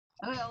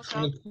Hello,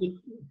 Elsa.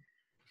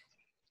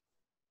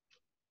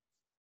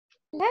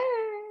 Hello.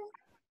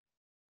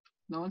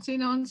 Nancy,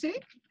 Nancy.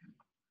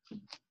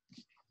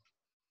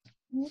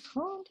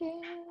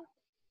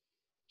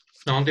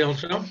 Nancy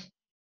also.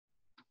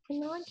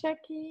 Hello,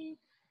 Jackie.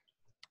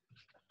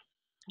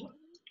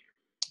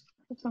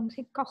 Ek wou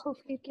sê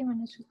kaggelvuurtjie, maar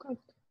dit is so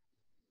koud.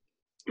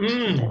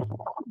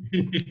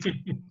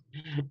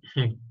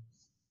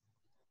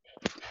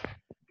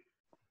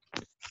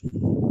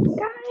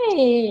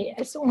 Okay,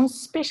 is ons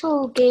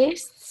special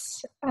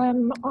guests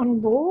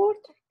on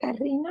board,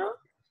 Karina.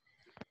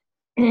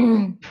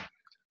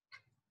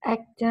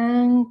 Ek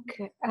dink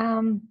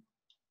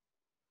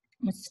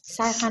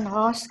sy gaan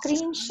haar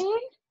screen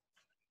share.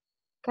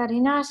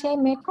 Karina, is jy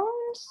met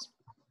ons?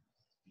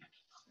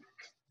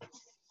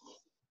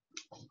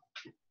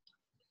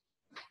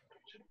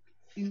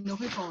 Nog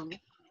nie van.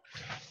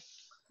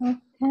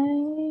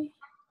 Okay.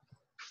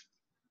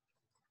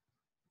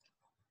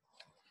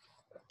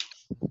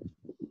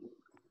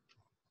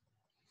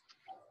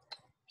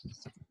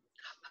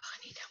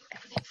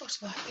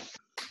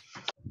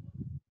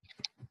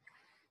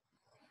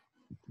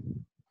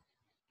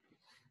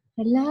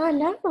 Hello,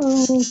 hello.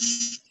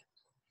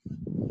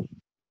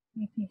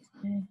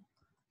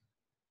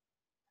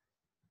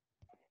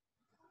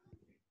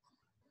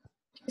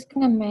 Just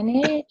gonna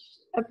manage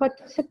a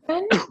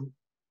participant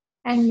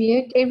and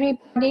mute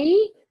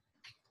everybody.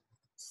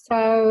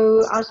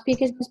 So our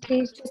speakers must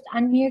please just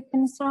unmute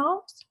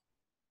themselves.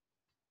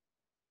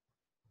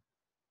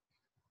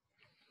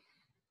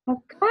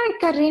 Okay,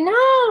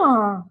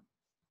 Karina.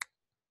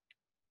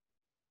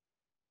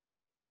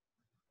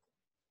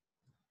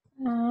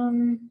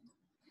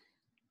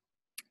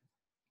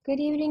 Good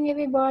evening,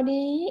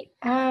 everybody.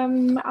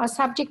 Our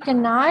subject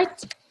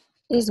tonight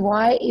is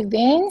why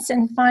events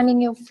and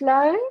finding your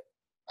flow.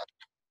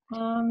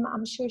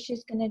 I'm sure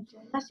she's going to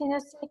join us in a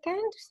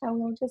second, so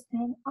we'll just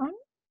hang on.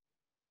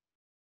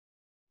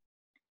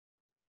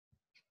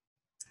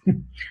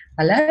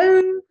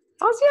 Hallo.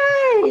 How's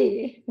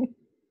jy?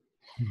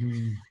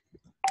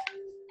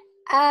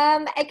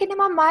 Ek het net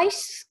maar my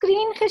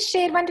screen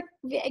geshare want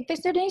ek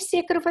was nou nie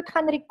seker of dit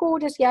gaan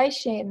rekord as jy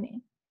share nie.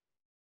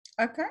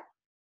 Okay.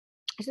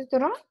 Is it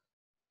alright?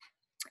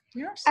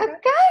 Yes.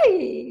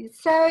 Okay.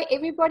 So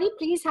everybody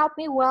please help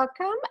me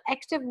welcome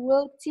Active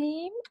World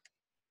team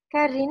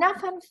Karina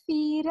van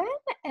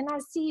Vieren, and I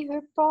see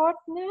her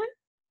partner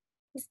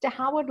Mr.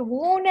 Howard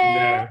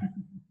Warner.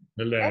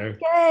 Hello.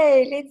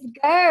 Okay, let's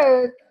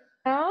go.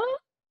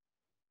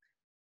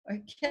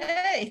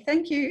 Okay,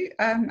 thank you,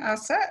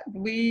 Elsa.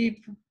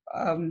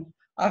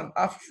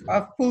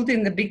 I've pulled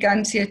in the big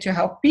guns here to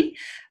help me.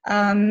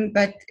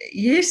 But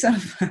yes,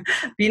 I've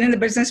been in the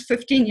business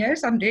 15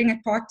 years. I'm doing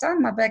it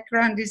part-time. My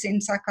background is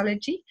in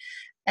psychology.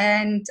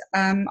 And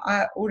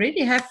I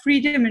already have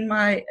freedom in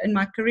my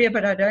career,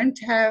 but I don't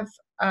have,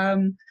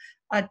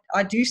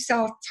 I do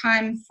sell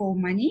time for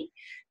money.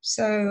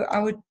 So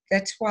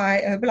that's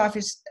why Herbalife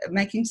is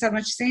making so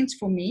much sense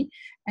for me.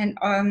 And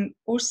I'm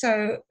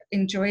also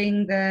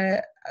enjoying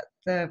the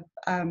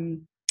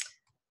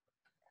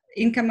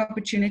income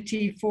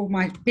opportunity for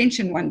my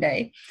pension one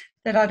day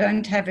that I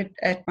don't have it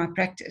at my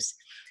practice.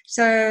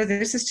 So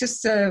this is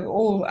just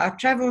all our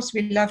travels.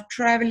 We love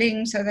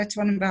traveling. So that's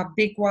one of our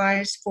big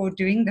whys for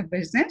doing the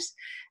business.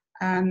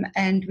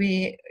 And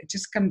we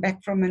just come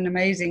back from an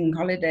amazing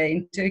holiday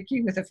in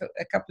Turkey with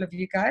a couple of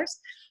you guys.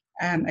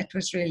 It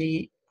was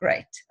really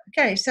great.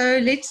 Okay, so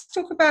let's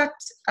talk about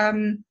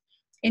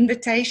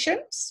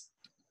invitations.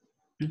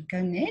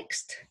 Go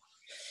next.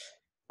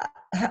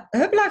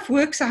 Herbalife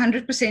works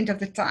 100% of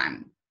the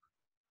time.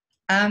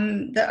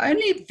 The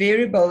only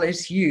variable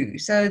is you.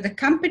 So the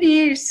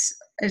company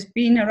has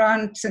been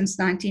around since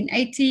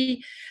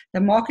 1980.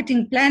 The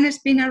marketing plan has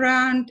been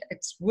around.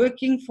 It's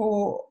working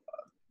for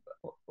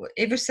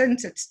ever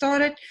since it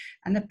started,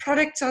 and the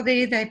products are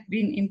there. They've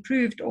been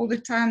improved all the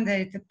time.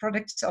 The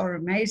products are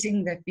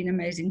amazing. They've been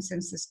amazing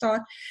since the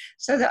start.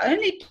 So the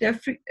only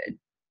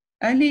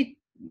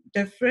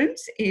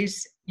difference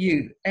is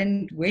you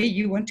and where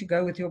you want to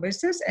go with your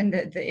business and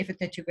the effort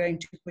that you're going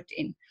to put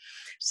in.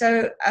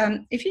 So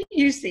if you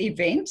use the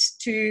events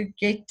to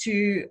get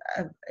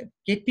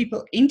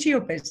people into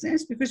your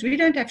business, because we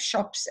don't have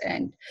shops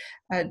and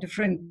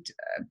different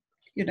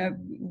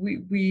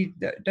we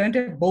don't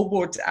have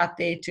billboards out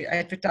there to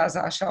advertise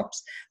our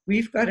shops.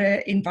 We've got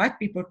to invite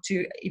people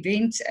to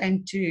events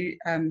and to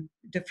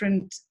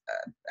different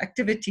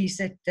activities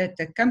that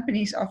the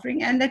company is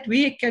offering and that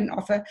we can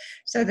offer,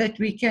 so that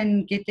we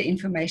can get the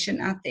information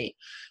out there.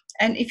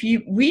 And if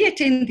we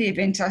attend the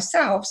events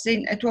ourselves,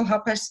 then it will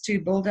help us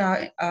to build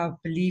our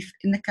belief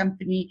in the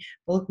company,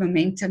 build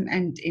momentum,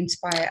 and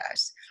inspire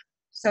us.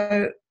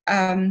 So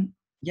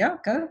yeah,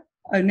 go.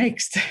 Oh,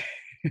 next.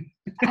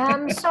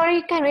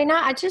 Sorry, Karina,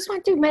 I just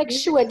want to make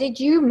sure, did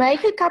you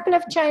make a couple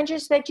of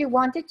changes that you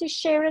wanted to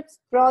share it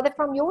rather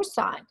from your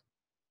side?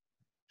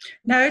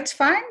 No, it's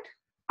fine.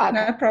 Okay.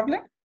 No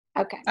problem.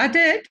 Okay. I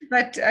did,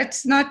 but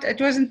it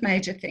wasn't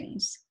major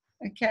things.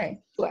 Okay.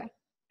 Sure.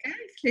 Okay,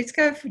 let's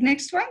go for the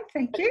next one.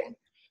 Thank you.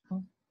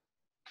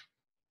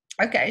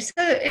 Okay, so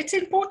it's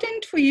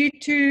important for you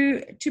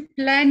to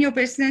plan your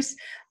business,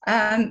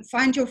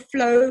 find your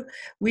flow.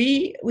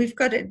 We've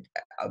got a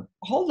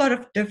whole lot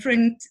of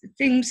different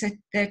things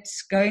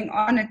that's going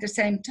on at the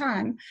same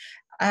time,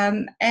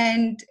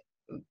 and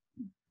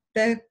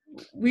the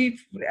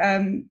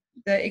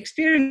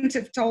experience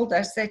have told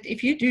us that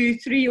if you do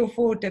 3 or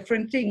 4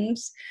 different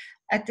things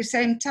at the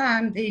same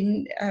time,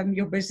 then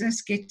your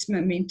business gets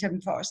momentum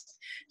fast.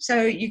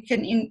 So you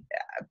can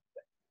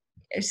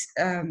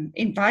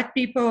invite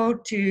people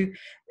to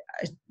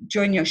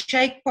join your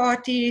shake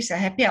parties, a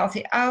happy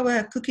healthy hour,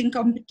 a cooking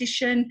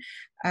competition,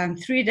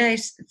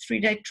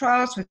 3-day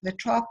trials with the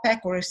trial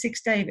pack, or a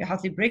 6-day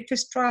healthy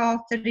breakfast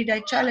trial,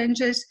 30-day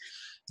challenges,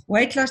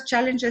 weight loss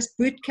challenges,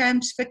 boot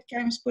camps, fit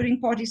camps, pudding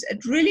parties.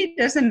 It really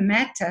doesn't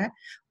matter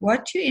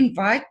what you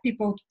invite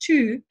people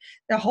to.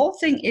 The whole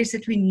thing is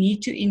that we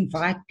need to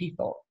invite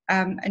people.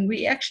 And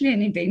we're actually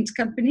an events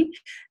company,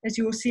 as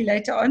you will see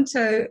later on.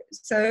 So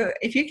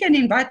if you can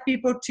invite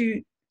people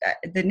to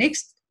the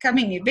next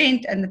coming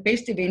event, and the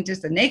best event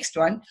is the next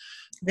one,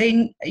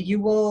 then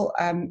you will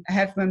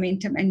have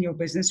momentum and your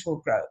business will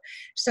grow.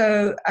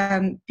 So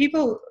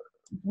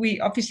we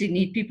obviously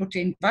need people to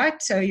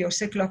invite. So your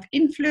circle of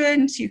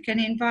influence, you can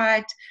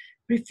invite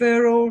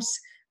referrals,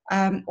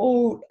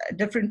 all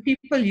different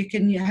people.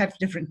 You have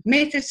different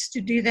methods to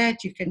do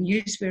that. You can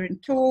use Wear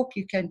and Talk.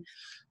 You can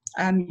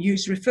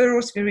use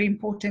referrals, very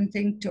important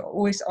thing to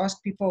always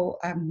ask people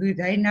who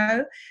they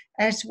know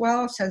as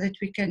well, so that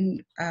we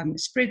can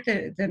spread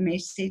the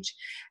message.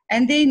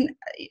 And then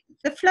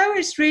the flow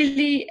is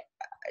really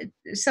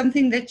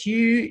something that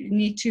you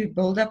need to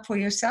build up for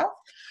yourself.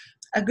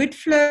 A good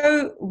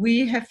flow,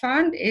 we have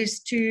found, is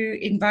to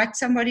invite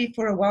somebody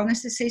for a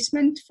wellness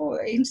assessment,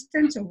 for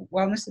instance, or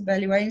wellness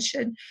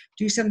evaluation,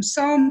 do some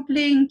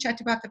sampling,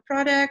 chat about the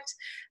product,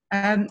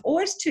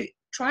 always to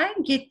try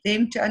and get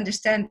them to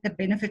understand the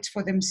benefits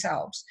for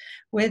themselves,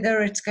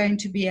 whether it's going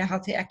to be a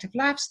healthy, active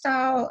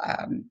lifestyle,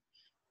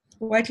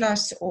 weight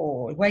loss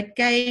or weight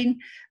gain.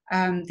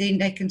 Then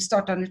they can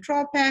start on a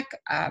trial pack.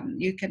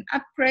 You can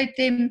upgrade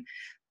them,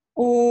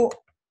 or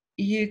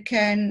you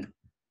can,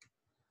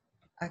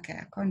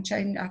 okay,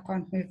 I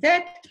can't move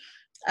that.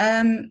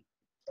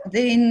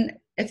 Then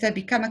if they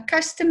become a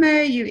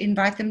customer, you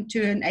invite them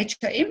to an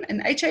HOM.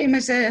 An HOM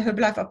is a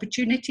Herbalife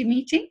Opportunity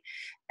Meeting.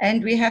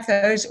 And we have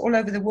those all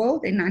over the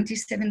world in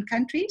 97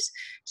 countries.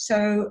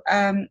 So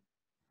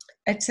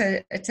it's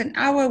an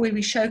hour where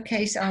we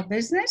showcase our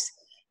business.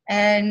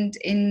 And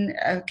in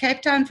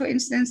Cape Town, for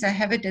instance, I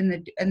have it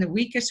in the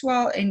week as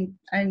well. In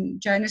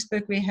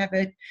Johannesburg, we have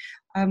it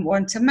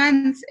once a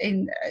month,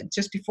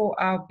 just before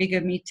our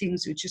bigger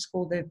meetings, which is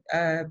called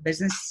the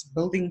Business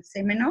Building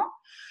Seminar.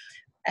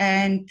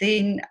 And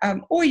then,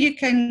 or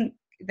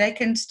they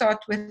can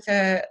start with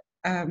a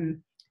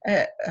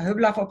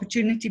Herbalife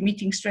Opportunity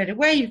Meeting straight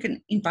away. You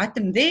can invite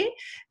them there,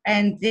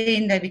 and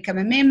then they become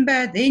a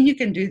member. Then you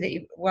can do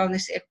the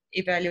wellness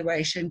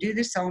evaluation, do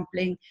the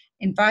sampling,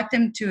 invite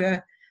them to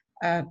a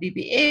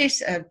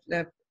BBS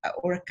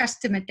or a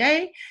customer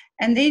day.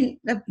 And then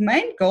the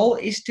main goal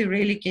is to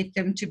really get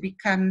them to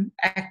become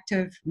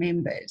active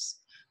members.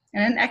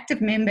 And an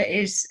active member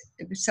is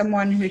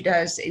someone who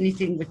does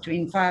anything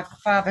between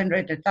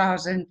 500,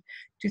 1,000,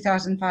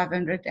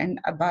 2,500 and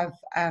above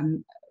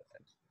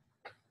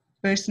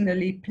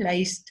personally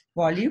placed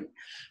volume.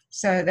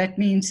 So that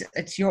means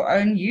it's your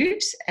own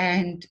use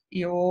and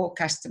your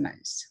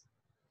customers.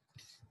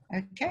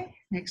 Okay,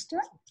 next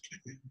one.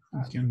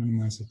 I can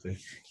minimize it there.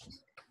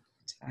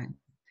 It's fine.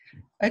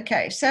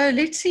 Okay, so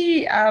let's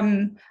see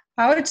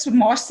how it's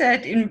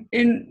mastered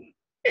in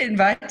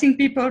inviting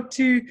people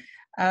to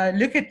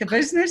look at the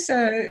business.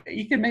 So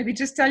you can maybe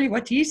just tell you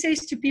what he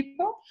says to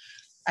people.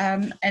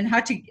 And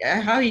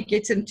how he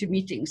gets into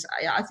meetings.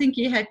 I think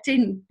he had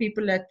 10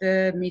 people at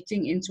the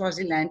meeting in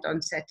Swaziland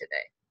on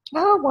Saturday.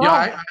 Oh,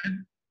 wow.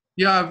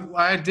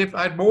 I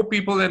had more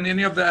people than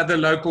any of the other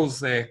locals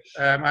there.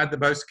 I had the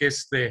most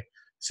guests there.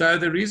 So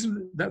the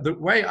reason, the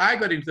way I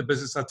got into the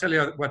business, I'll tell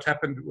you what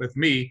happened with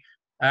me.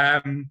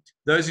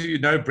 Those of you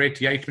know Brett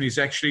Yateman, he's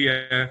actually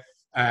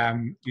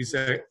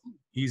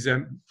he's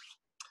a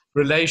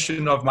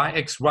relation of my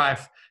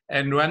ex-wife.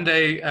 And one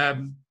day,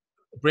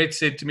 Brett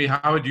said to me,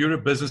 Howard, you're a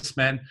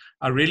businessman.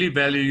 I really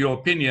value your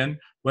opinion.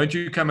 Won't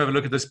you come have a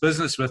look at this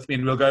business with me,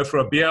 and we'll go for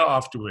a beer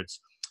afterwards?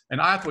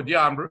 And I thought,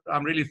 yeah,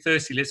 I'm really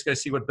thirsty. Let's go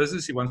see what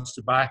business he wants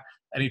to buy.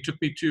 And he took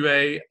me to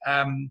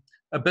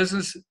a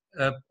business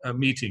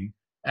meeting.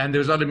 And there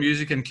was a lot of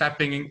music and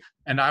clapping.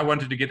 And I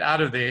wanted to get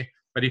out of there.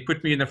 But he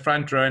put me in the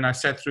front row, and I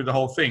sat through the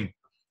whole thing.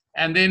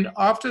 And then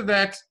after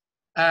that,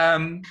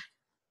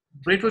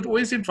 Brett would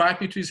always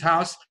invite me to his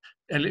house.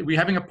 And we're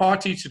having a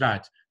party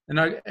tonight. And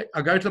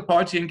I go to the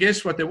party, and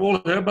guess what? They're all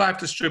Herbalife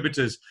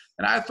distributors.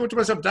 And I thought to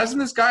myself, doesn't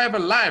this guy have a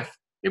life?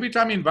 Every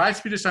time he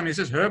invites me to something, he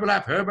says,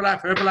 Herbalife,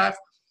 Herbalife, Herbalife.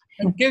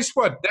 And guess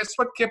what? That's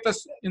what kept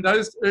us, in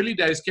those early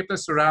days, kept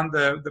us around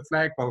the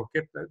flagpole,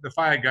 kept the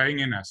fire going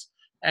in us.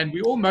 And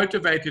we all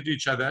motivated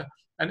each other.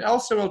 And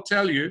Elsa will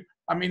tell you,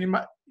 I mean,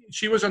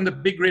 she was on the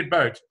big red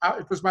boat.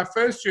 It was my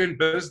first year in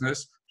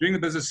business doing the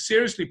business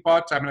seriously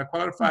part-time, and I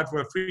qualified for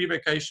a free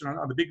vacation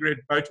on the big red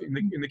boat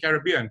in the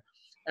Caribbean.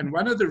 And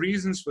one of the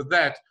reasons for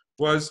that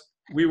was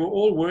we were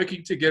all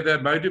working together,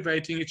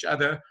 motivating each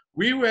other.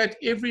 We were at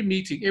every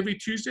meeting, every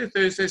Tuesday,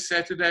 Thursday,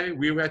 Saturday,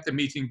 we were at the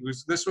meeting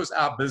because this was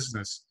our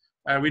business.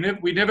 We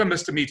never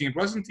missed a meeting. It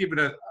wasn't even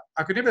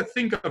I could never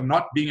think of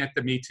not being at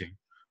the meeting.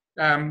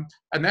 And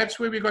that's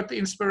where we got the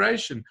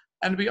inspiration.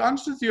 And to be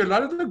honest with you, a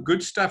lot of the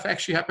good stuff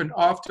actually happened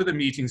after the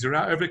meetings,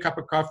 around over a cup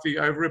of coffee,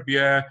 over a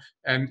beer,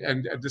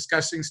 and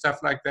discussing stuff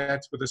like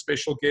that with a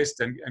special guest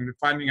and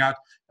finding out.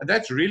 And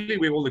that's really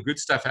where all the good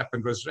stuff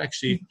happened, was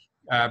actually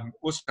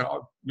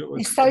also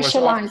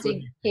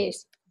socializing.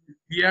 Yes.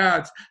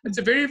 Yeah, it's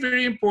a very,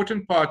 very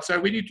important part. So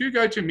when you do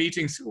go to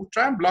meetings,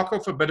 try and block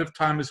off a bit of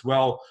time as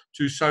well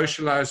to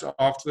socialize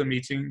after the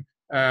meeting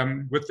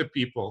with the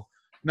people.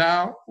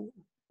 Now,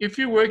 if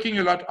you're working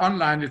a lot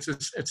online,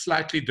 it's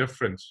slightly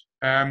different.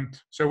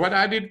 So what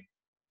I did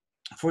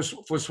for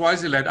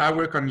Swaziland, I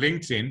work on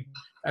LinkedIn,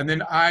 and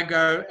then I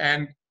go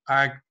and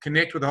I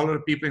connect with a whole lot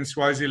of people in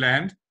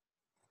Swaziland.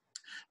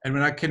 And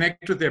when I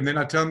connect with them, then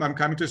I tell them I'm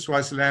coming to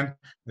Swaziland.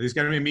 There's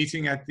going to be a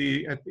meeting at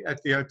the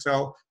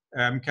hotel.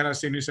 Can I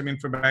send you some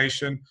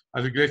information?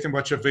 I'll let them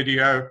watch a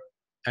video,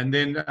 and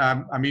then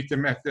I meet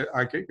them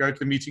I go to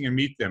the meeting and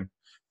meet them.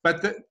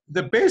 But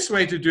the best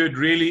way to do it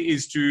really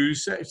is to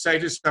say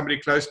to somebody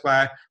close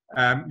by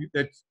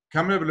that,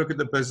 come and have a look at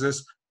the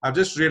business. I've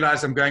just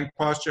realized I'm going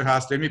past your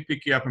house. Let me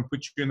pick you up and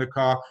put you in the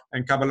car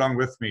and come along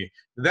with me.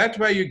 That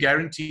way you're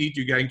guaranteed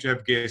you're going to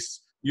have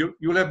guests.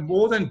 You'll have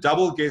more than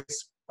double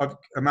guests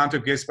amount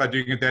of guests by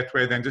doing it that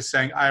way than just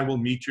saying, I will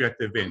meet you at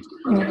the event.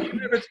 Even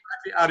if it's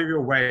slightly out of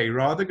your way,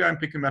 rather go and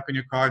pick them up in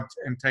your car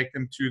and take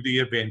them to the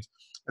event.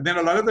 And then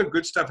a lot of the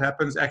good stuff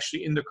happens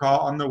actually in the car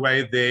on the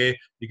way there.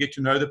 You get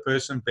to know the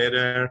person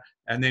better.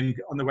 And then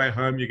on the way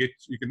home, you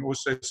can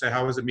also say,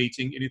 how was the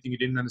meeting? Anything you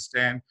didn't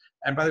understand?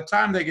 And by the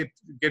time they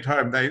get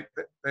home,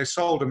 they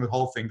sold them the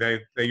whole thing.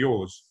 They're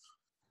yours.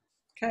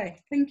 Okay,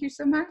 thank you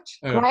so much.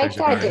 Great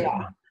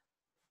idea.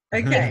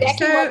 Okay,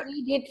 exactly what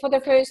we did for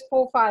the first 4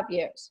 or 5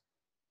 years.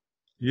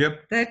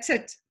 Yep. That's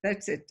it.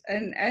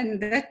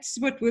 And that's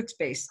what works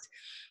best.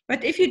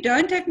 But if you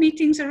don't have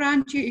meetings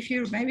around you, if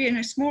you're maybe in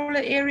a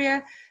smaller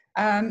area,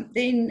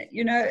 then,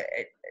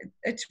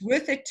 it's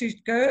worth it to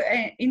go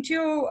into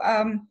your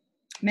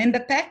member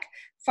pack,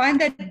 find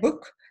that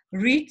book,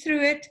 read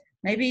through it,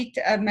 maybe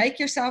make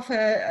yourself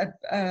a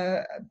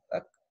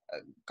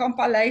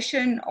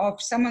compilation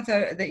of some of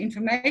the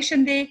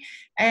information there,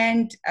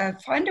 and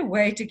find a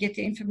way to get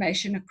the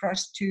information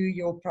across to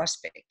your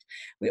prospect.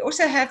 We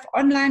also have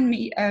online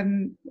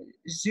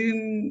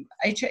Zoom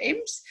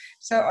HOMs.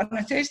 So on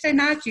a Thursday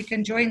night, you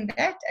can join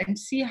that and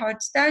see how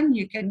it's done.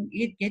 You can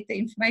get the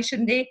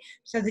information there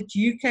so that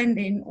you can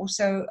then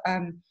also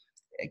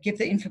give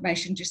the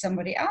information to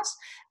somebody else.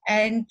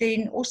 And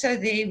then also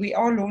there we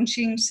are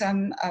launching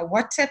some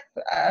WhatsApp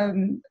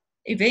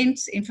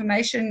events,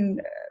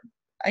 information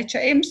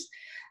HOMs,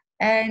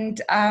 and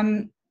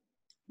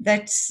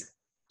that's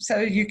so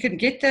you can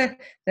get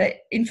the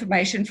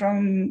information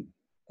from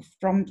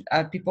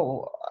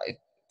people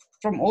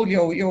from all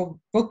your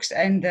books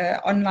and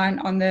online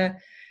on the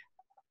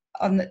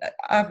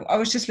I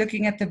was just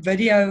looking at the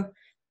video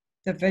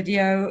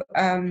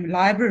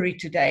library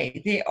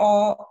today. There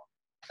are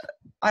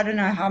I don't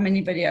know how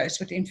many videos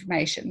with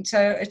information,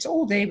 so it's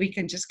all there. We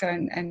can just go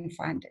and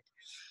find it.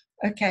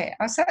 Okay,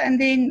 Asa, and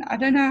then I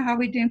don't know how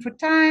we're doing for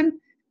time.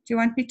 Do you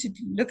want me to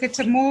look at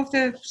some more of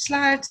the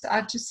slides?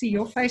 I just see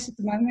your face at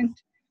the moment.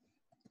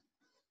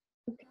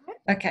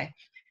 Okay.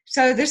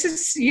 So this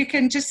is, you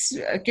can just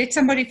get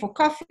somebody for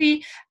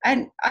coffee.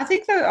 And I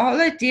think the whole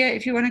idea,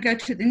 if you want to go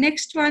to the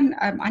next one,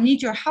 I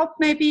need your help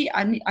maybe.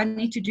 I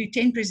need to do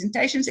 10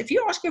 presentations. If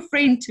you ask your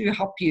friend to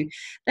help you,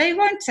 they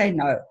won't say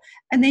no.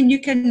 And then you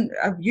can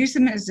use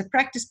them as a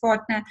practice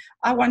partner.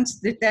 I once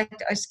did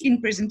a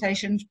skin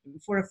presentation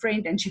for a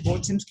friend, and she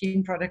bought some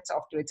skin products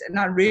afterwards. And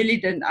I really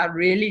didn't. I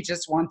really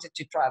just wanted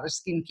to try the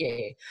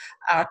skincare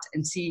out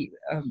and see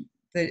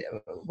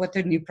what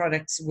the new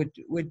products would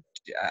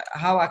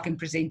how I can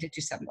present it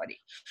to somebody.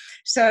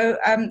 So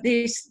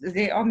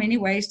there are many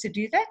ways to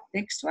do that.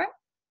 Next one.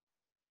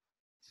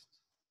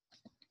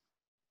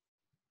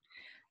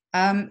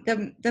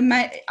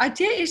 The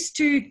idea is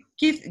to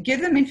give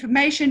them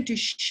information, to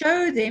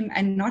show them,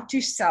 and not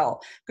to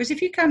sell. Because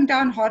if you come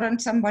down hard on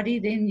somebody,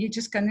 then you're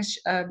just going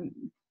to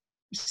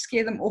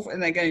scare them off and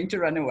they're going to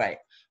run away.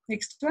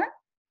 Next one.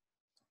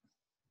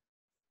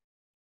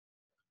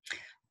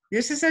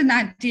 This is an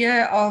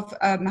idea of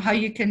how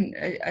you can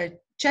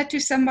chat to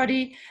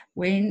somebody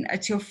when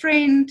it's your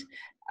friend.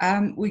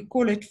 We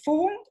call it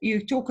form.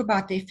 You talk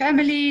about their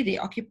family,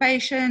 their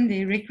occupation,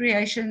 their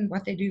recreation,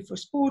 what they do for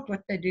sport,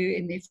 what they do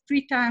in their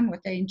free time, what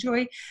they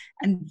enjoy,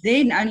 and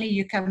then only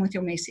you come with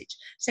your message.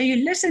 So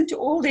you listen to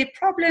all their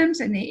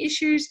problems and their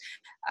issues,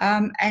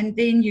 and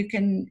then you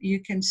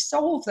can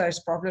solve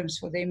those problems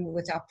for them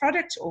with our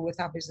products or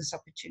with our business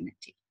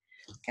opportunity.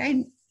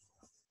 Okay.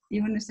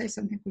 You want to say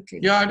something quickly?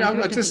 Yeah, We no,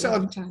 don't have just a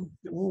lot of time.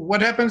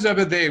 what happens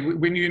over there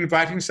when you're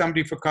inviting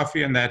somebody for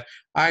coffee and that,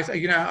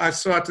 I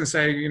start and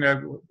say,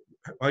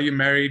 are you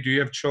married? Do you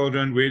have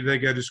children? Where do they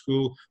go to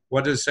school?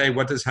 What does it say?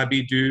 What does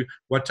hubby do?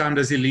 What time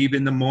does he leave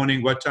in the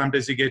morning? What time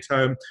does he get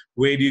home?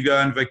 Where do you go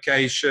on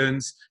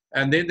vacations?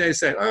 And then they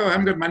say, oh, I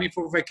haven't got money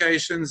for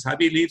vacations.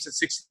 Hubby leaves at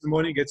 6 in the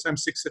morning, gets home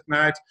 6 at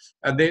night.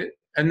 And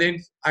then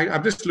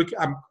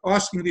I'm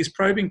asking these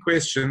probing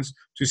questions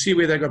to see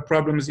where they got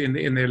problems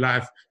in their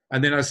life.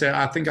 And then I say,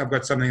 I think I've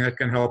got something that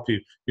can help you.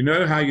 You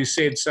know how you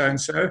said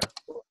so-and-so?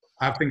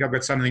 I think I've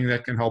got something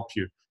that can help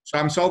you. So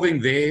I'm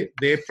solving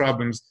their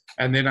problems.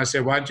 And then I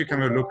say, why don't you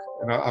come and look?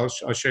 And I'll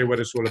show you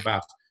what it's all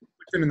about.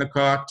 Put them in the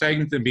car, take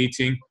them to the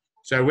meeting.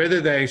 So whether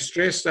they're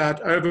stressed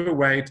out,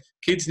 overweight,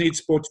 kids need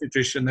sports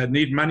nutrition, they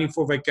need money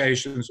for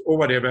vacations or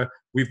whatever,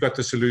 we've got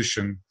the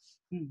solution.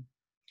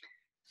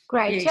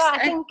 Great. Yes. Yeah, I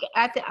think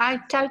I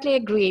totally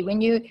agree.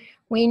 When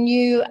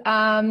you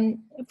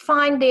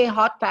find their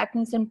hot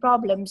patterns and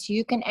problems,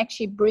 you can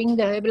actually bring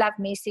the Herbalife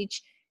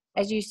message,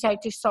 as you say,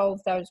 to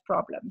solve those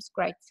problems.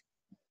 Great.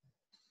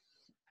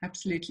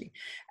 Absolutely.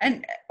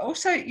 And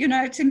also,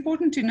 it's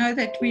important to know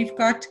that we've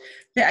got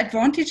the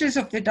advantages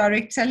of the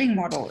direct selling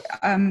model.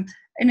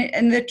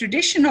 In the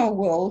traditional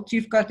world,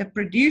 you've got a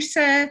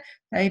producer,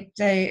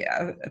 they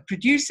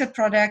produce a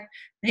product,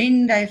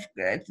 then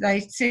they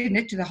send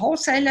it to the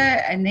wholesaler,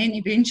 and then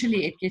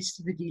eventually it gets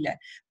to the dealer.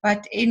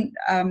 But in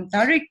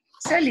direct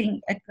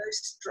selling, it goes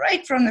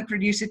straight from the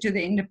producer to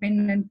the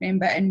independent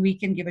member, and we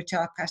can give it to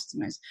our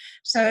customers.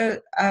 So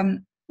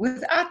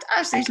without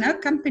us, there's no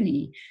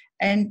company.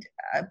 And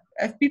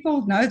if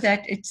people know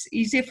that, it's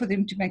easier for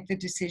them to make the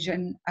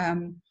decision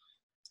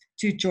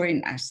to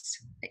join us.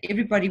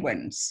 Everybody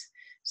wins.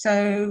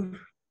 So,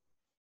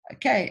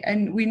 okay,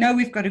 and we know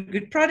we've got a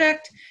good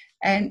product,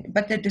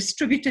 but the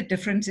distributed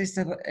difference is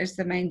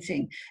the main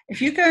thing.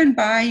 If you go and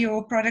buy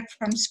your product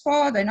from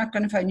Spa, they're not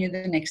going to phone you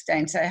the next day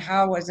and say,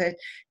 how was it?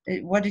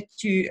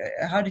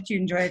 How did you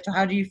enjoy it?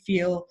 How do you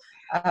feel?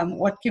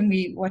 What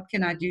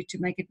can I do to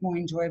make it more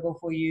enjoyable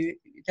for you?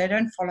 They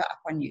don't follow up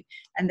on you.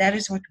 And that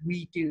is what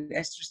we do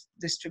as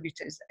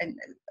distributors. And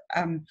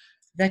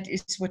that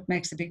is what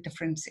makes a big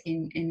difference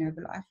in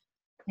Herbalife.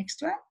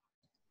 Next one.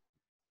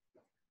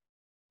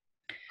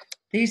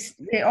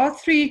 There are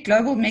 3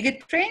 global mega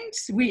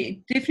trends.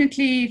 We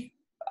definitely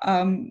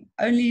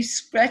only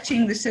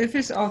scratching the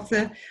surface of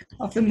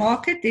the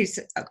market. There's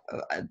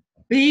a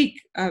big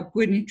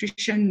good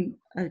nutrition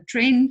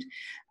trend,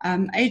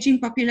 aging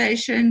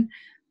population.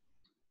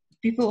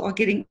 People are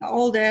getting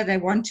older. They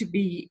want to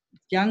be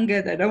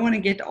younger. They don't want to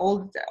get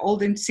old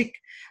and sick.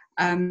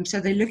 So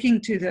they're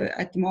looking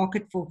at the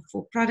market for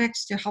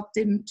products to help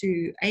them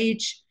to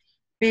age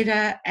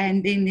better.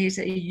 And then there's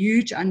a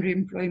huge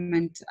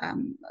underemployment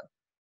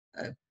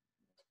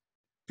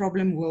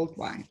problem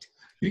worldwide.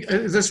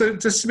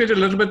 Just spend a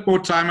little bit more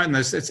time on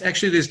this. It's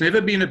actually, there's never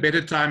been a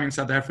better time in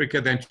South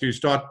Africa than to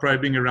start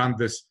probing around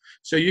this.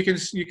 So you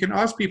can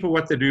ask people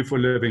what they do for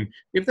a living.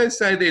 If they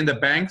say they're in the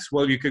banks,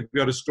 well, you could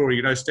got a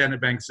story.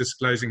 Standard Bank's just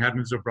closing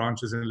hundreds of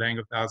branches and laying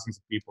off thousands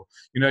of people.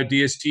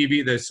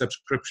 DSTV, their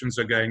subscriptions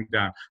are going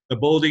down. The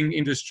building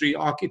industry,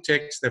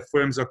 architects, their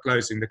firms are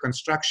closing. The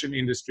construction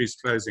industry is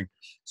closing.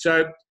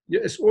 So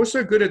it's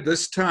also good at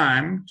this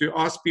time to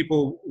ask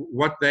people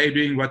what they're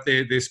doing, what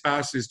their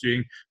spouse is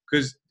doing,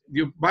 because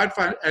you might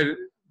find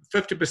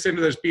 50% of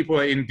those people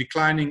are in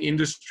declining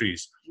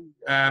industries,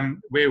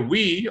 where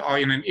we are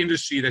in an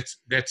industry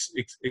that's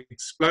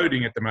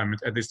exploding at the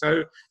moment, and there's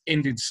no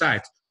end in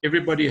sight.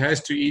 Everybody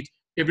has to eat.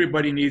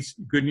 Everybody needs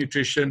good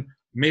nutrition.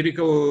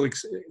 Medical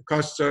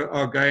costs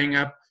are going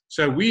up.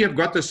 So we have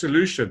got the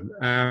solution,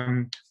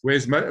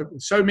 whereas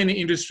so many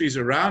industries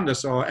around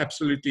us are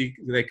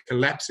they're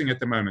collapsing at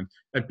the moment,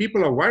 and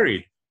people are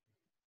worried.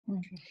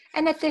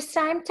 And at the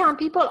same time,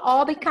 people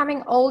are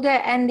becoming older,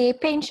 and their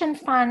pension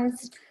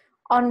funds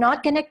are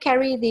not going to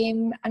carry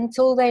them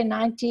until they're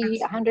 90,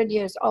 100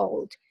 years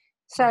old.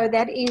 So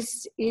that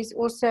is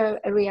also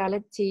a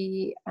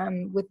reality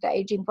with the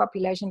aging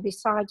population,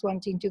 besides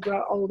wanting to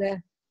grow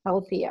older,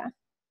 healthier.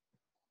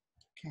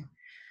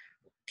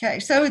 Okay,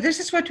 so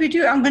this is what we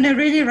do. I'm going to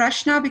really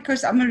rush now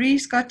because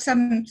Marie's got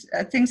some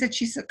things that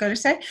she's going to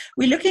say.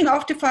 We're looking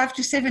after 5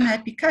 to 7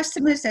 happy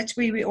customers. That's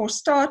where we all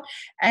start.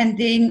 And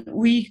then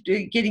we're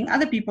getting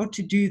other people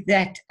to do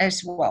that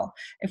as well.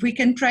 If we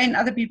can train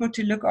other people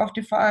to look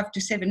after 5 to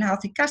 7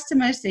 healthy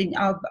customers, then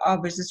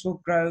our business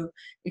will grow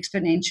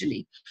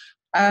exponentially.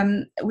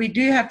 We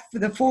do have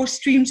the 4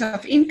 streams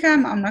of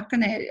income. I'm not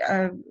going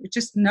to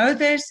just know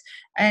this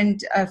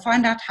and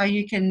find out how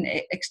you can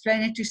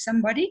explain it to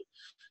somebody.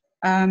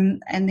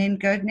 And then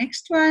go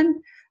next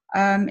one.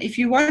 If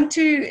you want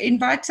to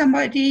invite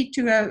somebody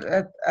to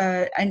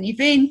an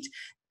event,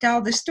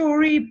 tell the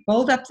story,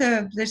 build up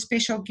the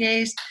special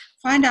guest,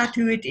 find out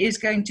who it is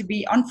going to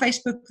be. On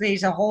Facebook,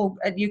 there's a whole,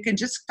 you can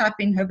just type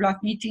in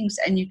Herbalife meetings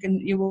and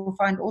you will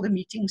find all the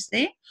meetings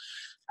there.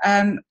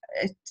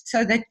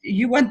 So that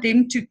you want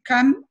them to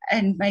come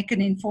and make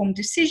an informed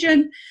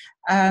decision.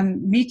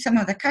 meet some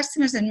of the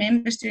customers and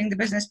members doing the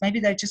business. Maybe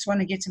they just want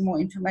to get some more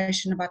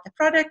information about the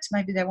product.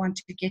 Maybe they want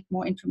to get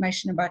more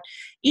information about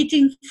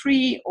eating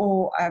free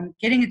or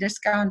getting a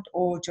discount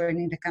or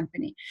joining the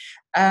company.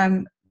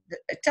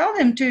 Tell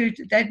them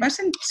they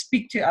mustn't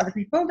speak to other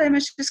people. They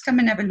must just come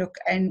and have a look,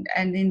 and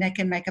then they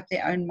can make up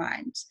their own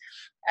minds.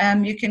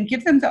 You can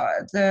give them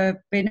the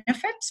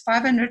benefits,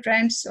 500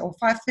 rands or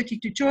 530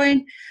 to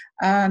join.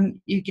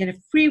 You get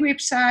a free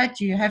website.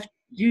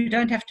 You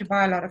don't have to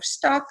buy a lot of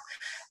stock.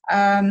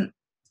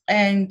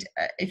 And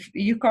if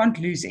you can't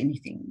lose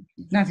anything,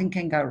 nothing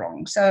can go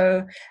wrong.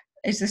 So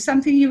is there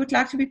something you would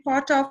like to be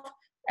part of?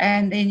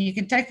 And then you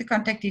can take the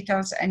contact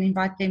details and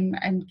invite them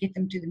and get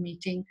them to the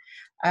meeting.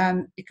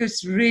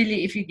 Because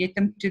really, if you get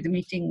them to the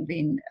meeting,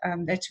 then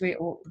that's where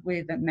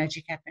the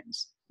magic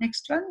happens.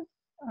 Next one.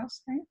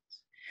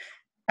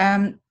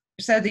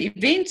 So the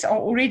events are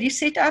already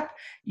set up.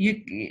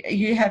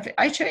 You have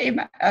HOM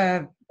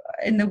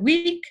in the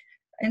week.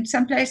 In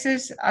some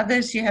places,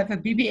 others you have a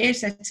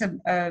BBS. It's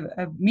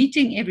a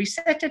meeting every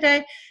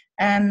Saturday.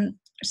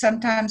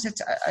 Sometimes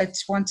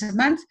it's once a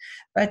month,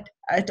 but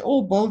it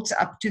all builds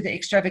up to the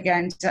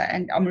extravaganza,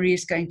 and Amarie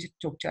is going to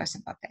talk to us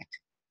about that.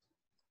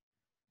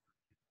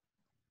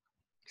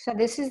 So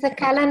this is the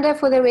calendar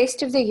for the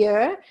rest of the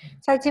year.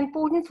 So it's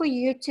important for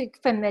you to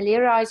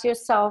familiarize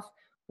yourself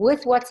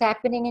with what's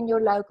happening in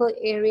your local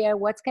area,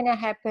 what's going to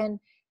happen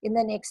in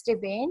the next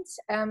events.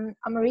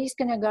 Amarie's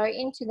going to go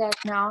into that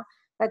now,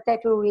 but that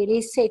will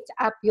really set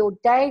up your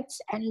dates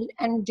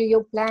and do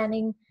your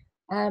planning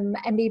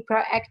and be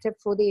proactive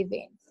for the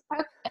events.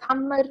 Okay,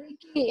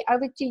 Amarie,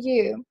 over to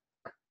you.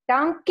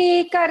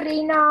 Dankie,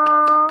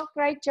 Karina.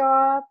 Great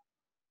job.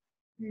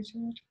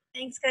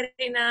 Thanks,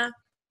 Karina.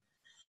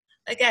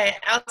 Okay,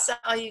 Elsa,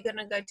 are you going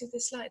to go to the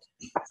slide?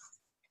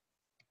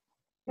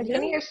 Wil jy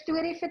nie 'n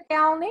storie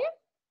vertel nie?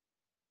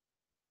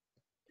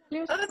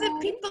 Oh, the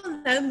people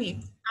know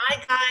me.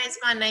 Hi guys,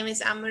 my name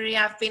is Amarie.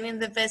 I've been in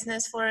the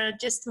business for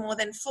just more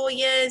than 4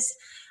 years.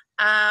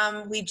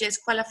 We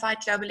just qualified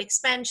global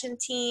expansion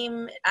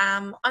team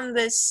on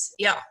this.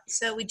 Yeah,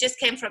 so we just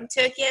came from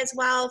Turkey as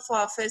well for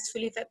our first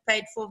fully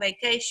paid for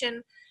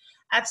vacation.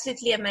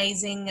 Absolutely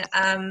amazing.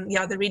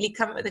 Yeah,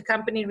 the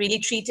company really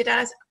treated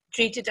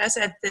us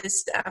at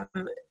this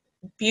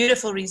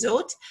beautiful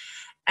resort.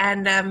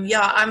 And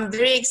yeah, I'm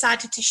very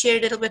excited to share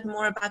a little bit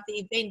more about the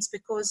events,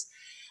 because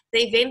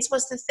the events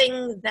was the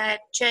thing that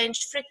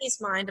changed Frikky's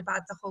mind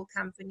about the whole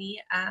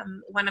company.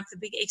 One of the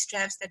big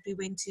extras that we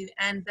went to,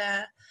 and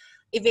the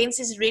events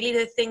is really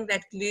the thing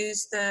that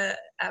glues that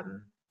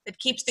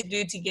keeps the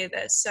glue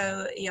together.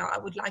 So yeah, I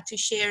would like to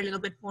share a little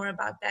bit more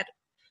about that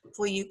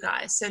for you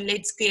guys. So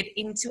let's get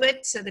into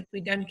it so that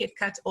we don't get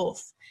cut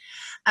off.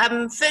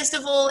 First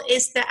of all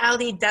is the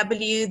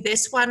LDW.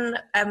 This one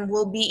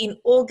will be in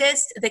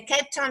August. The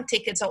Cape Town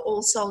tickets are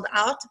all sold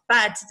out,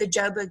 but the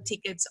Joburg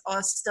tickets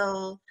are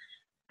still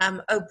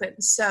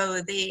open.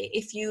 So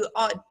if you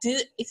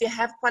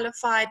have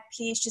qualified,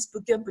 please just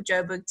book your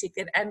Joburg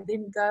ticket and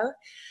then go.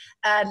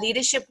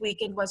 Leadership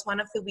Weekend was one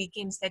of the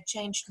weekends that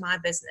changed my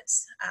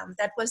business.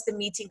 That was the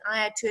meeting I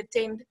had to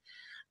attend.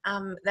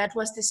 That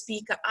was the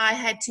speaker I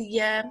had to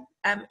hear.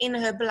 In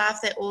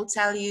Herbalife, they all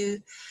tell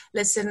you,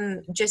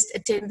 listen, just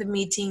attend the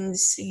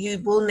meetings. You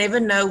will never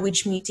know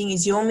which meeting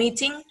is your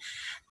meeting.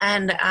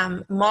 And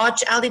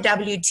March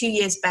LDW 2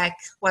 years back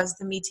was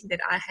the meeting that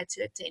I had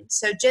to attend.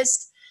 So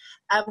just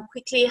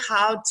quickly,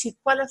 how to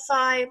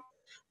qualify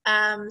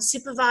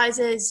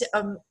supervisors,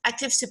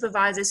 active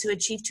supervisors who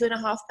achieve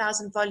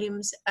 2,500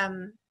 volumes,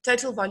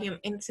 total volume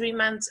in 3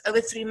 months,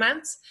 over 3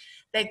 months.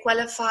 They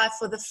qualify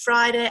for the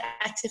Friday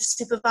active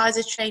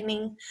supervisor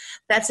training.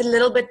 That's a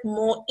little bit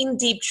more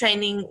in-deep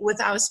training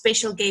with our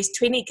special guest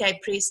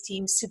 20K press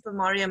team, Super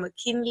Mario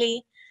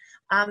McKinley.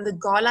 The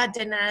gala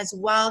dinner as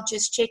well,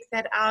 just check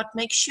that out.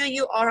 Make sure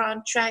you are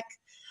on track.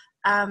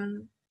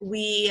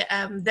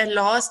 The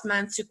last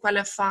month to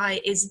qualify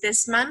is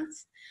this month.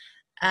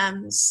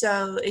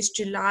 So it's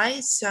July.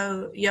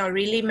 So yeah,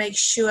 really make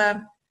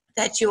sure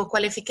that your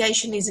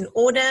qualification is in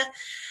order.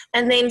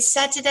 And then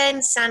Saturday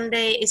and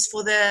Sunday is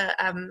for the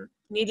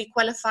newly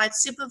qualified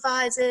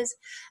supervisors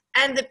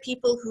and the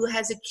people who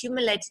has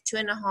accumulated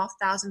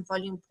 2,500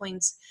 volume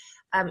points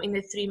in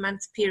the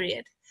 3-month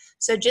period.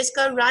 So just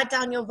go write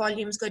down your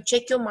volumes, go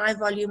check your My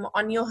Volume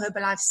on your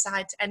Herbalife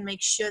site and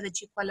make sure that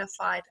you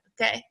qualified,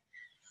 okay?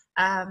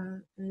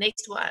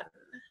 Next one.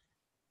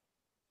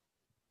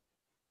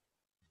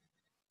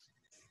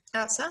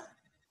 Elsa?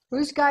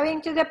 Who's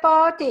going to the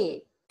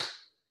party?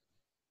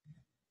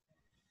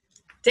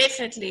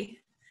 Definitely.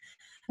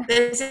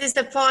 This is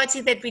the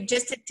party that we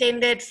just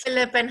attended.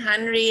 Philip and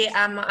Henry,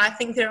 I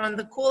think they're on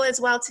the call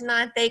as well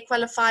tonight. They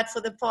qualified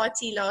for the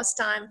party last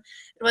time.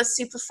 It was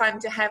super fun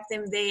to have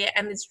them there,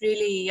 and it's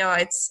really, yeah,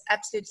 it's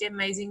absolutely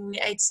amazing. We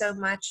ate so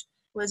much.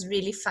 It was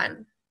really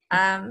fun.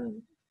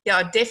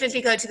 Yeah,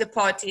 definitely go to the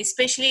party,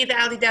 especially the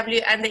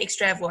LDW and the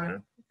Extrav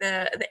one.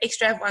 The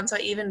Extrav ones are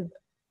even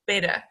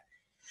better.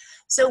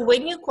 So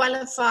when you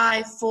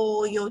qualify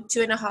for your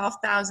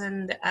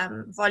 2,500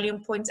 volume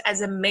points as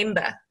a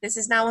member, this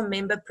is now a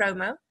member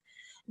promo.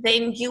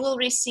 then you will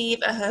receive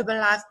a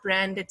Herbalife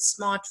branded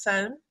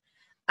smartphone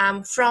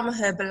from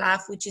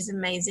Herbalife, which is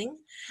amazing.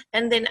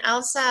 And then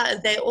Elsa,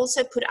 they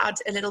also put out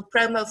a little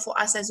promo for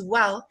us as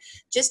well,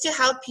 just to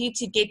help you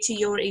to get to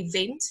your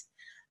event,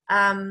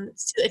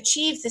 to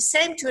achieve the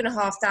same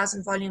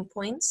 2,500 volume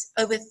points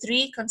over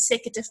 3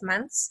 consecutive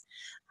months.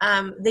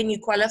 Then you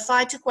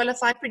qualify to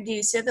qualified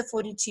producer, the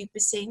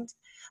 42%,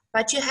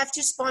 but you have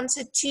to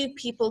sponsor 2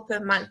 people per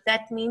month.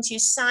 That means you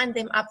sign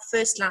them up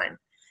first line.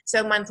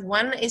 So month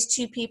 1 is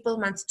 2 people,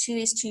 month 2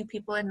 is 2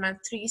 people, and month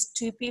 3 is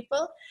 2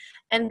 people.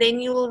 And then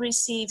you will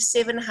receive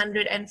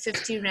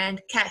 750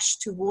 Rand cash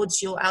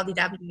towards your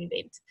LDW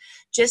event.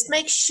 Just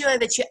make sure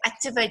that you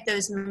activate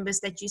those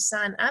members that you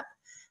sign up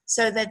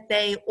so that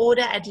they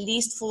order at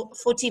least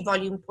 40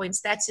 volume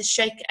points. That's a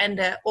shake and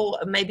or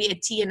maybe a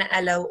tea and an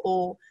aloe,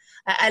 or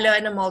an aloe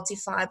and a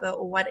multifiber,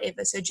 or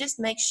whatever. So just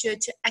make sure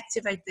to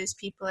activate those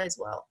people as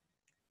well.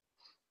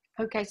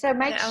 Okay, so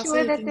make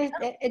sure that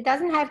it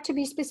doesn't have to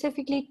be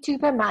specifically 2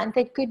 per month.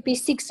 It could be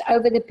 6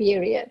 over the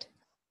period.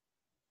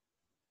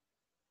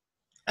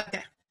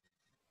 Okay.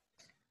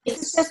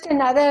 This is just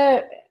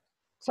another,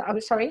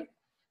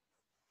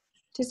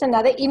 just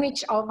another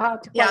image of how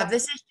to qualify. Yeah,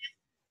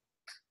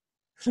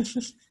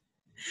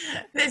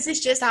 this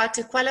is just how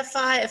to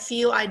qualify, a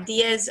few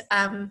ideas,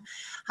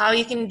 how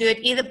you can do it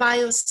either by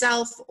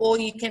yourself or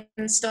you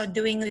can start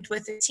doing it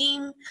with a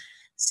team.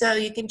 So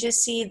you can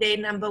just see there,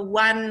 number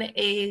 1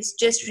 is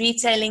just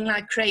retailing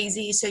like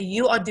crazy. So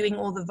you are doing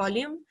all the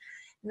volume.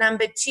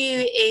 Number 2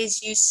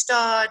 is you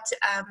start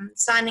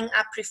signing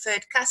up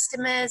preferred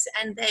customers,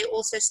 and they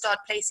also start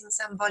placing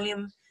some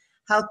volume,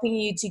 helping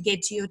you to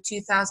get to your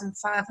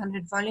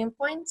 2,500 volume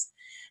points.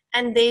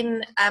 And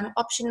then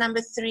option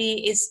number 3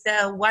 is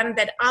the one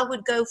that I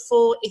would go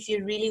for if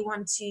you really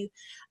want to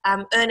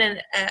earn an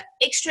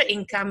extra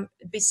income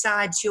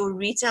besides your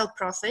retail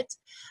profit,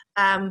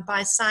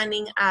 by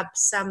signing up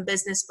some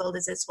business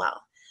builders as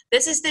well.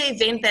 This is the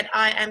event that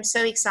I am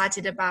so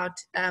excited about,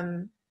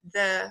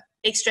 the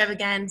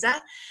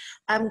extravaganza.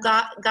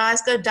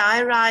 Guys, go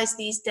diarize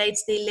these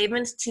dates, the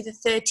 11th to the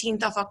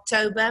 13th of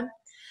October.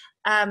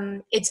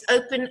 It's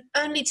open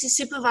only to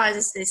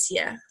supervisors this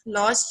year.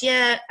 Last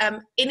year,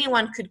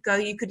 anyone could go.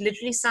 You could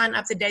literally sign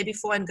up the day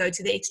before and go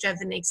to the extra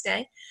the next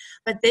day.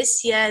 But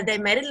this year, they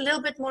made it a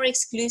little bit more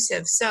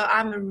exclusive. So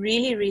I'm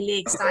really, really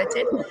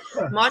excited.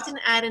 Martin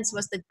Adams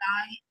was the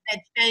guy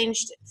that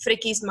changed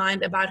Frikky's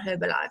mind about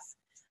Herbalife.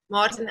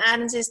 Martin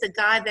Adams is the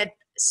guy that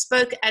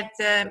spoke at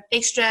the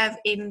extra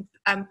in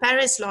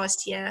Paris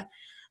last year.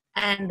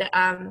 And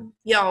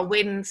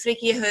when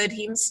Frikky heard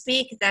him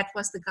speak, that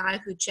was the guy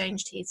who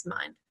changed his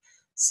mind.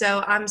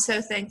 So I'm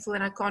so thankful,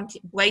 and I can't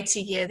wait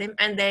to hear them.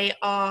 And they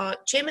are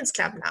Chairman's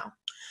Club now.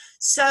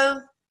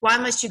 So why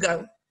must you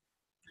go?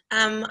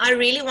 I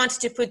really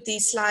wanted to put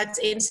these slides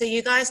in so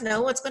you guys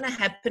know what's going to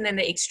happen in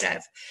the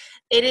Extrav.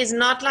 It is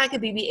not like a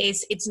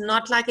BBS. It's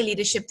not like a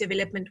leadership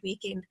development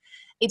weekend.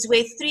 It's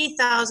where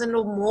 3,000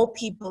 or more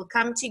people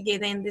come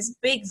together in this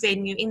big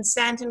venue in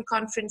Sandton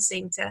Conference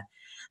Center,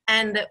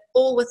 and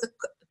all with a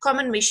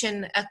common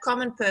mission, a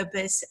common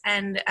purpose,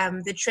 and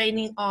the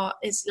training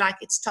is like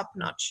it's top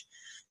notch.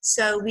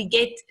 So we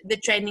get the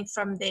training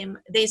from them.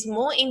 There's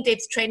more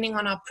in-depth training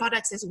on our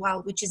products as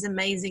well, which is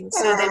amazing.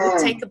 So they will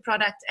take a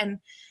product and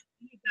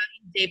go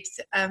in depth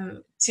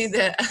to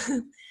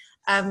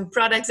the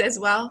products as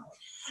well.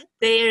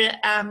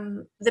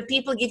 The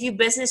people give you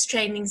business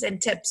trainings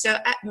and tips. So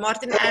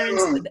Martin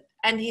Ahrens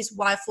and his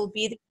wife will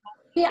be there.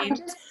 Yeah, I'm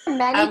just going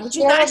to manage would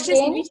you guys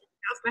just mute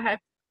yourself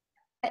perhaps?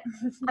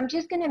 I'm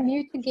just going to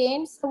mute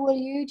again. So will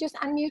you just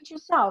unmute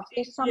yourself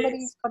if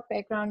somebody's got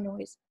background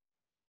noise?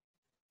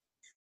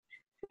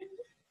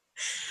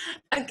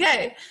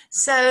 Okay,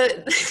 so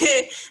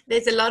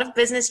there's a lot of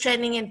business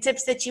training and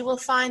tips that you will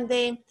find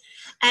there.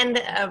 And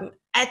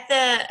at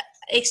the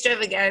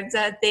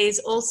extravaganza, there's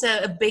also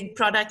a big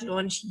product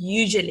launch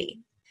usually.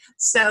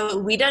 So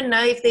we don't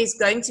know if there's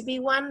going to be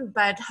one,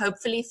 but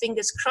hopefully,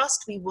 fingers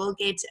crossed, we will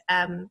get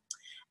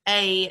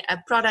a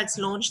products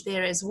launch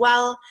there as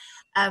well.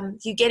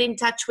 You get in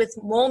touch with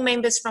more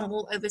members from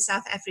all over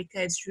South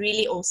Africa. It's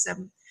really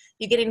awesome.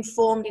 You get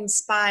informed,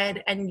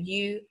 inspired, and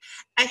you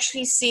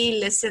actually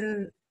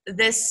listen,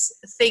 this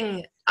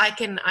thing, I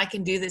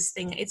can do this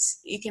thing.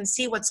 You can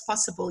see what's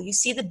possible. You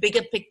see the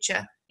bigger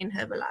picture in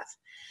Herbalife.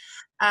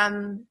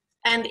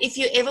 And if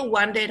you ever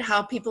wondered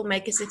how people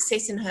make a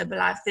success in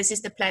Herbalife, this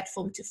is the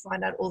platform to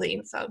find out all the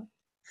info.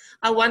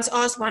 I once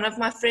asked one of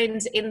my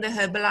friends in the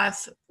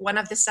Herbalife, one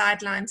of the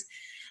sidelines,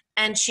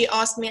 and she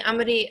asked me,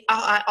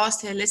 I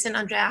asked her, listen,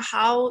 Andrea,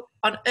 how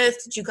on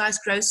earth did you guys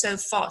grow so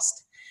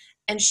fast?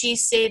 And she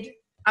said,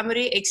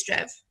 Amri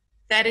Extrav.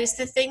 That is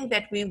the thing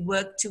that we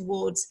worked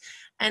towards.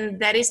 And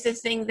that is the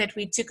thing that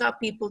we took our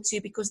people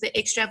to, because the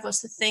Extrav was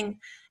the thing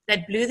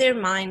that blew their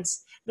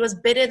minds. It was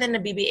better than a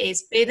BBS,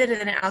 better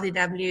than an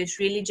LDW. It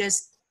really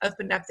just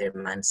opened up their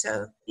minds.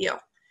 So, yeah.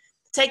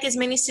 Take as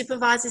many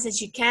supervisors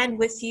as you can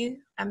with you.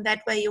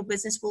 That way your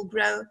business will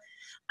grow.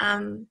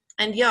 And,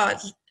 yeah,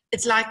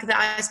 it's like the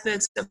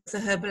icebergs of the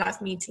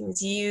Herbalife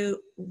meetings.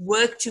 You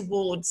work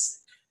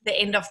towards the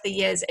end of the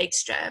year's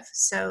Extrav.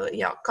 So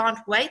yeah, can't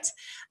wait.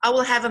 I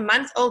will have a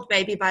month-old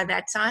baby by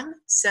that time.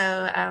 So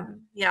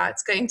yeah,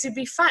 it's going to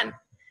be fun.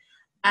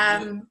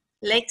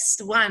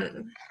 Next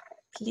one,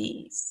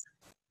 please.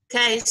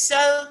 Okay,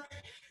 so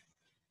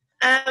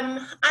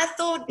I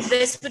thought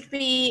this would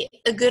be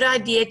a good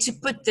idea to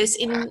put this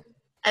in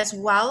as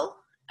well.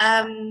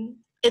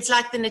 It's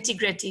like the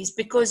nitty-gritties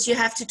because you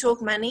have to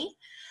talk money.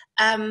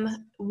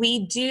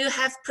 We do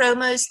have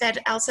promos that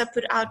Elsa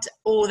put out,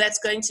 or that's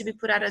going to be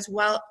put out as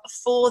well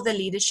for the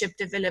Leadership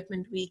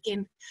Development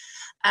Weekend.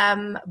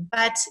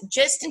 But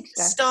just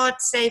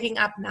start saving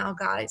up now,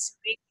 guys.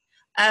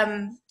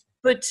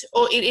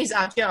 It is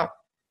out, yeah.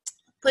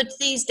 Put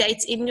these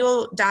dates in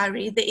your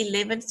diary, the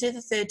 11th to the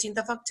 13th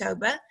of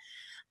October.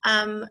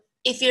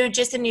 If you're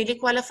just a newly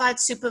qualified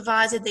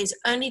supervisor, there's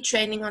only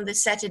training on the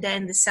Saturday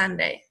and the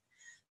Sunday.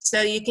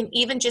 So you can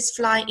even just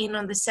fly in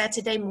on the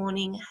Saturday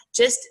morning,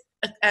 just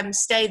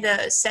stay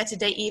the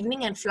Saturday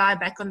evening and fly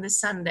back on the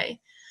Sunday,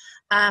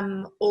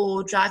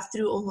 or drive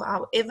through or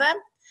however.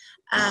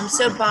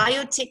 So buy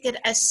your ticket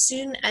as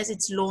soon as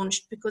it's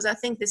launched, because I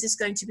think this is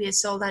going to be a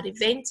sold out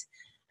event.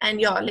 And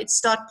yeah, let's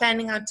start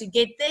planning how to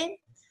get there.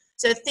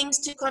 So things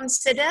to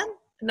consider.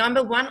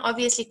 Number one,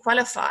 obviously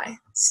qualify.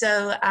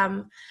 So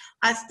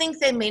I think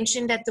they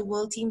mentioned at the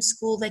World Team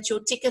School that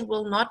your ticket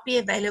will not be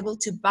available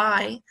to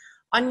buy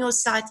on your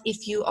site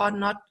if you are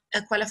not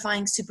a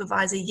qualifying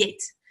supervisor yet.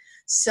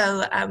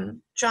 So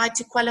try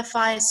to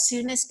qualify as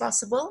soon as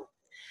possible.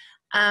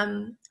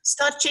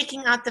 Start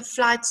checking out the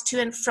flights to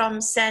and from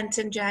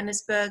Sandton,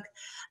 Johannesburg.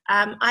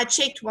 I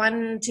checked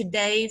one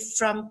today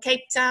from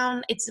Cape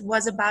Town. It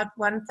was about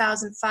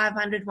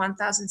 1,500,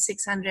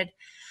 1,600.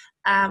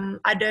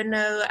 I don't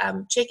know,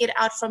 check it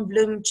out from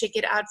Bloom, check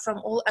it out from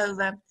all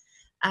over.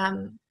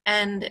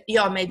 And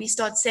yeah, maybe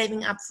start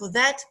saving up for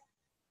that.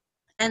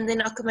 And then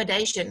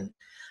accommodation.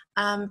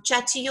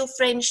 Chat to your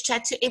friends,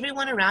 chat to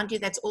everyone around you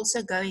that's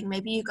also going.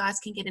 Maybe you guys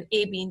can get an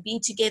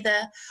Airbnb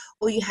together,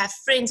 or you have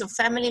friends or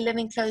family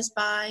living close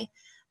by.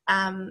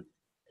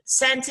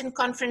 Sandton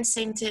Conference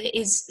Center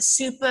is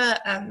super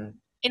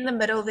in the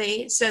middle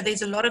there, so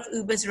there's a lot of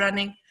Ubers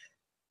running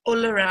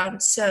all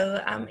around,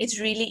 so it's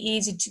really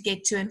easy to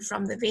get to and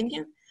from the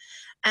venue.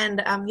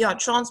 And yeah,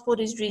 transport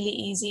is really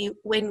easy.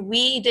 When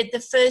we did the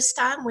first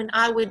time, when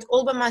I went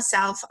all by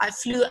myself, I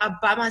flew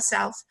up by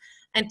myself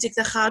and took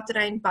the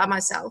Gautrain by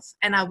myself,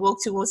 and I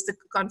walked towards the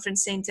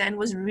conference center, and it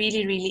was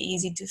really, really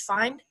easy to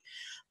find.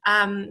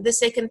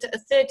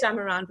 The third time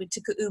around, we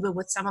took an Uber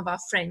with some of our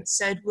friends,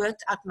 so it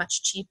worked out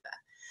much cheaper.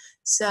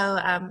 So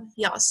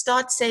yeah,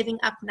 start saving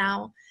up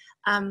now.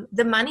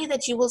 The money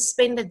that you will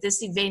spend at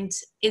this event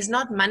is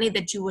not money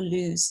that you will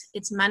lose.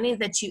 It's money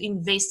that you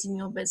invest in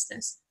your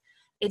business.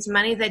 It's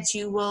money that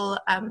you will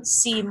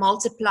see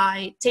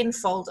multiply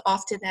tenfold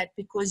after that,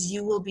 because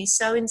you will be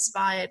so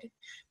inspired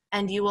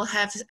and you will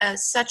have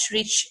such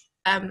rich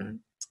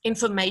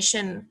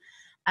information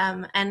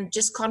and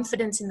just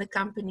confidence in the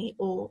company,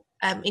 or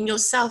in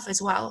yourself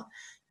as well,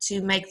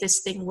 to make this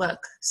thing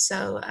work.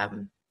 So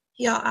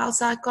yeah,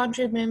 Elsa, I can't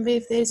remember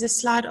if there's a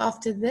slide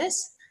after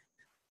this.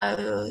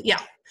 Yeah,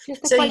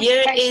 so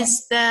here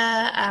is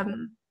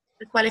the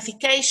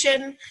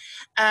qualification.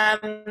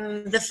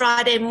 The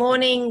Friday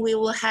morning we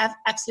will have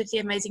absolutely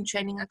amazing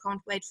training. I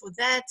can't wait for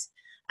that.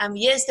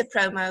 Here's the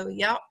promo.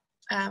 Yeah,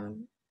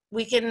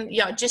 we can,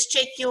 yeah, just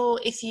check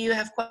if you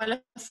have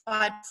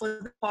qualified for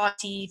the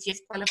party, if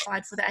you've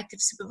qualified for the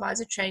active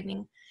supervisor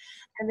training,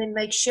 and then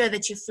make sure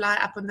that you fly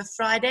up on the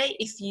Friday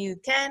if you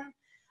can.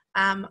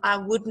 I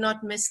would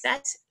not miss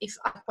that if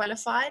I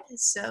qualified.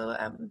 So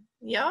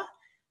yeah,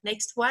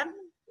 next one.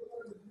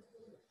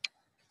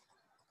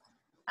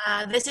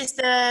 This is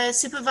the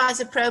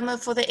supervisor promo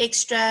for the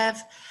Extrav.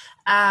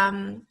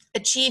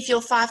 Achieve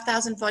your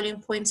 5,000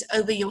 volume points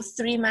over your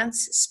 3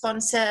 months.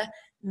 Sponsor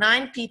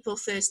 9 people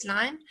first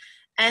line,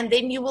 and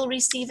then you will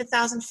receive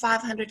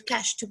 1,500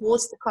 cash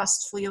towards the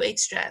cost for your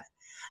Extrav.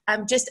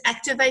 Just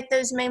activate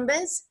those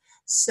members.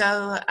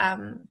 So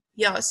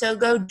yeah, so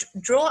go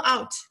draw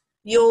out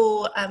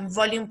your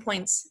volume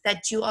points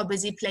that you are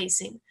busy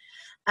placing.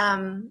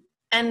 And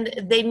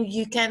then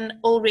you can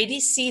already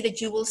see that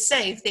you will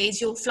save.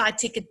 There's your flight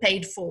ticket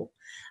paid for,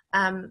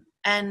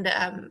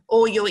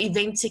 or your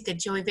event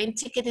ticket. Your event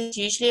ticket is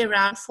usually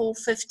around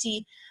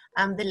 $450.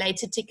 The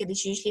later ticket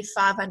is usually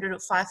 $500 or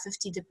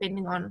 $550,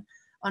 depending on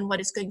what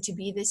it's going to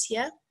be this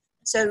year.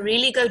 So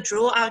really go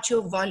draw out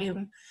your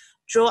volume,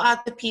 draw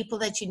out the people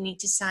that you need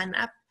to sign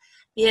up.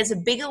 Here's a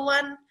bigger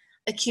one.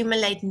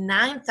 Accumulate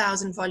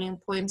 9,000 volume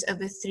points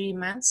over 3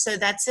 months. So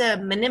that's a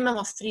minimum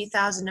of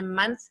 3,000 a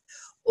month.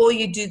 Or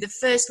you do the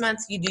first month,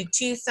 you do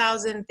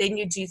 2,000, then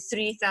you do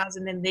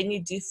 3,000, and then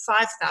you do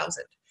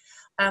 5,000,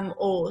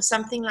 or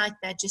something like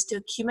that, just to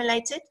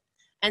accumulate it.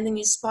 And then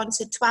you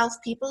sponsor 12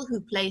 people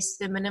who place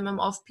the minimum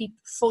of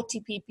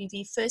 40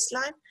 PPV first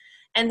line,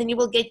 and then you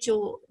will get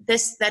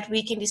that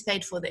weekend is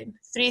paid for then.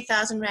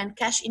 3,000 Rand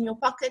cash in your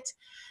pocket,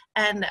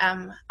 and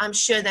I'm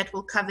sure that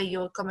will cover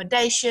your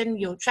accommodation,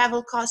 your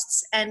travel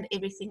costs, and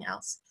everything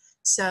else.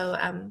 So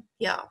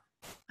yeah,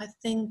 I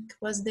think,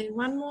 was there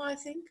one more, I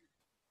think?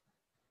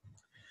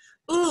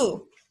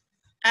 Ooh,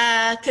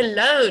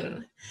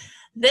 Cologne.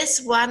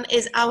 This one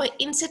is our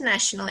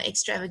international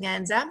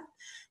extravaganza.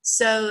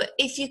 So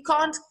if you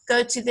can't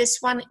go to this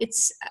one,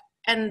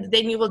 and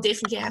then you will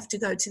definitely have to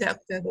go to the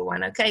October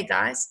one. Okay,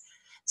 guys?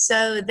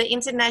 So the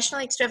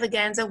international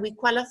extravaganza, we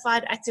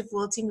qualified Active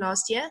World Team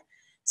last year.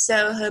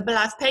 So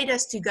Herbalife paid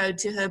us to go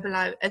to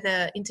Herbalife,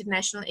 the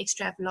international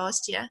extrav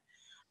last year.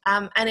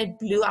 And it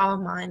blew our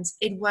minds.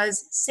 It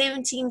was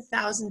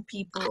 17,000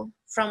 people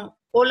from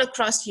all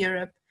across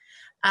Europe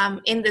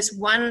in this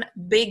one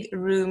big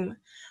room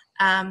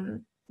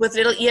with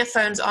little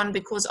earphones on,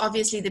 because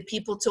obviously the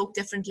people talk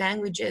different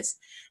languages,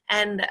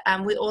 and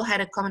we all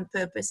had a common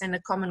purpose and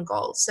a common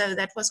goal. So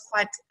that was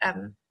quite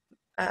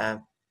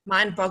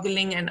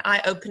mind-boggling and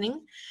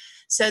eye-opening.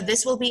 So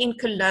this will be in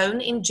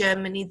Cologne in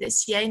Germany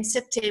this year in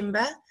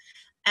September,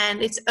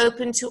 and it's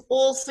open to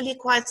all fully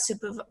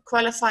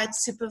qualified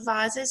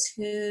supervisors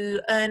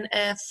who earn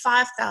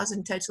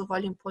 5,000 total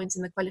volume points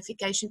in the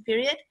qualification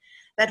period.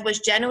 That was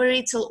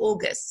January till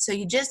August. So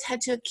you just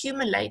had to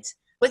accumulate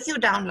with your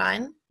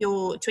downline,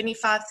 your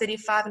 25,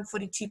 35, and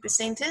 42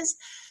 percenters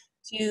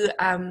to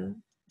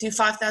do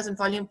 5,000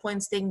 volume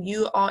points, then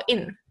you are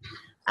in.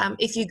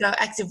 If you go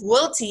Active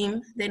World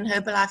Team, then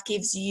Herbalife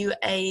gives you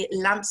a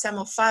lump sum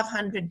of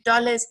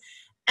 $500,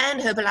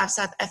 and Herbalife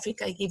South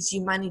Africa gives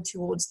you money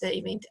towards the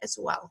event as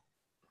well.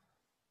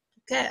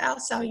 Okay,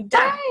 Elsa, are you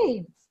done?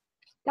 Hey,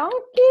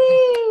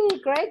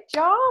 donkey, great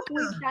job.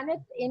 We've done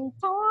it in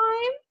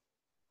time.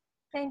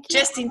 Thank you.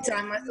 Just in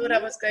time. I thought I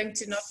was going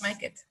to not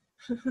make it.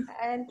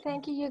 And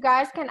thank you. You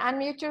guys can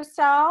unmute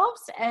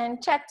yourselves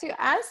and chat to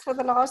us for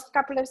the last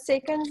couple of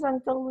seconds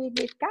until we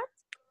get cut.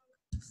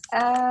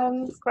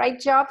 Great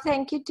job.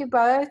 Thank you to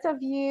both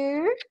of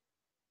you.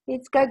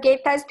 Let's go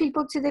get those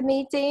people to the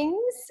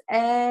meetings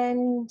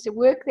and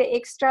work the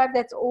extra.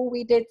 That's all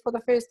we did for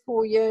the first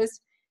 4 years.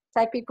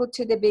 Take people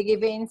to the big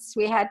events.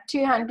 We had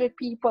 200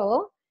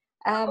 people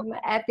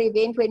at the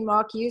event when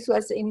Mark Hughes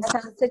was in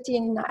Sun City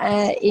in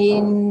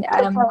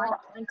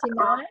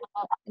 1999.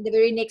 And the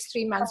very next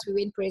 3 months we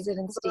went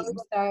President's Team.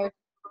 So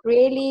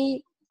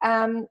really,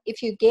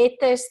 if you get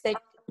this,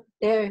 that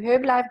the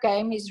Herbalife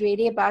game is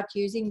really about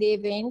using the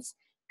events,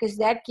 because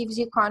that gives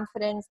you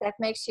confidence, that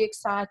makes you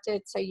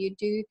excited. So you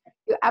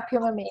up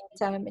your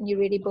momentum and you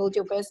really build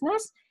your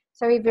business.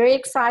 So we're very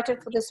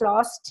excited for this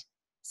last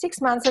 6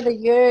 months of the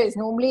year is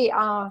normally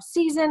our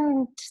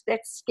season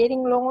that's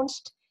getting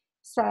launched.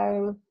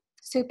 So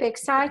super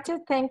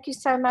excited. Thank you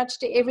so much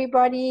to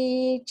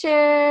everybody.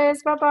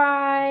 Cheers.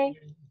 Bye-bye.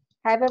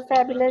 Have a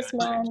fabulous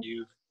month. Thank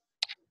you.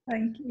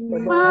 Thank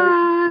you.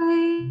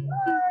 Bye.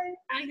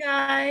 Bye,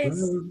 guys.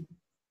 Hello.